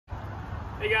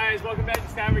Hey guys, welcome back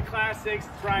to Skyway Classics.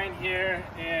 It's Brian here,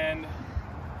 and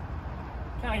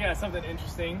kind of got something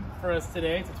interesting for us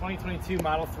today. It's a 2022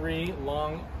 Model 3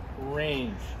 long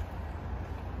range.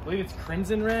 I believe it's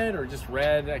crimson red or just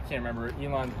red. I can't remember.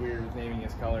 Elon's weird with naming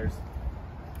his colors.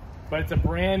 But it's a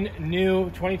brand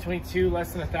new 2022,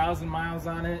 less than 1,000 miles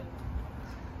on it.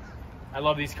 I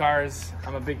love these cars.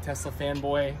 I'm a big Tesla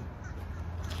fanboy.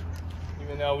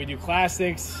 Even though we do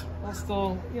classics, we'll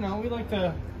still, you know, we like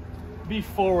to be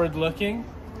forward looking.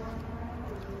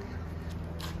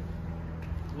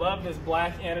 Love this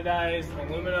black anodized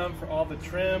aluminum for all the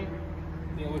trim.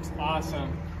 I think it looks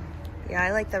awesome. Yeah,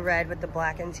 I like the red with the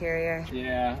black interior.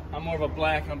 Yeah, I'm more of a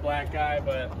black on black guy,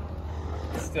 but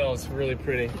still it's really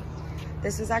pretty.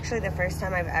 This is actually the first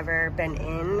time I've ever been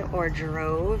in or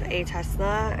drove a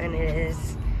Tesla, and it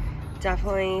is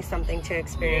definitely something to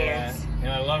experience. Yeah,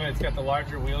 and I love it. It's got the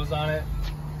larger wheels on it.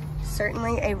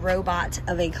 Certainly a robot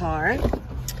of a car,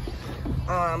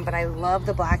 but I love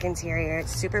the black interior.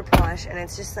 It's super plush, and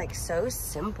it's just like so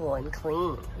simple and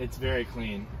clean. It's very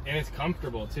clean, and it's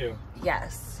comfortable too.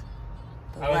 Yes.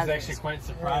 I was actually quite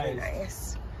surprised. Really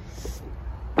nice.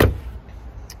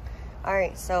 All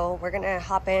right, so we're gonna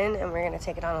hop in and we're gonna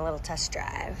take it on a little test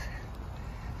drive.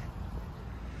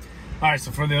 All right,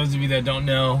 so for those of you that don't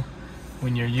know,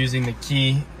 when you're using the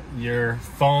key, your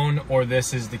phone or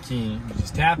this is the key. You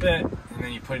just tap it and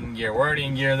then you put it in gear. We're already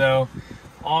in gear though.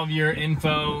 All of your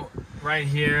info right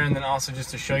here, and then also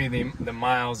just to show you the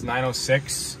miles,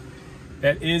 906.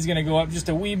 That is gonna go up just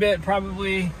a wee bit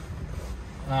probably,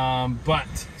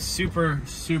 but super,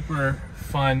 super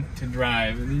fun to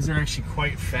drive. And these are actually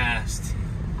quite fast.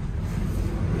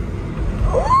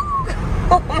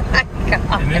 Oh my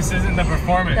God. And this isn't the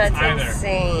performance That's either.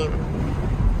 Insane.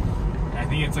 I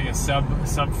think it's like a sub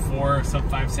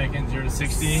 5 seconds, 0 to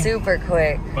 60. Super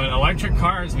quick. But electric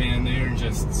cars, man, they are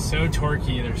just so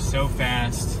torquey. They're so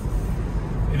fast.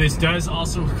 This does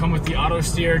also come with the auto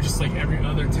steer, just like every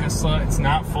other Tesla. It's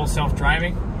not full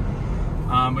self-driving,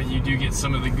 but you do get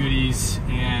some of the goodies,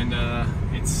 and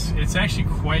it's actually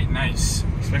quite nice,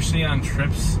 especially on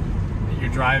trips that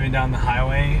you're driving down the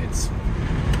highway. It's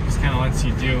just kind of lets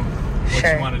you do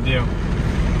what you want to do.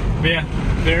 But yeah,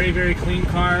 very, very clean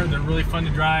car. They're really fun to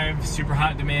drive, super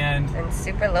hot demand. And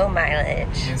super low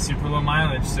mileage. And super low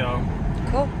mileage, so.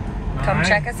 Cool. Come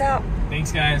check us out.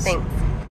 Thanks, guys. Thanks.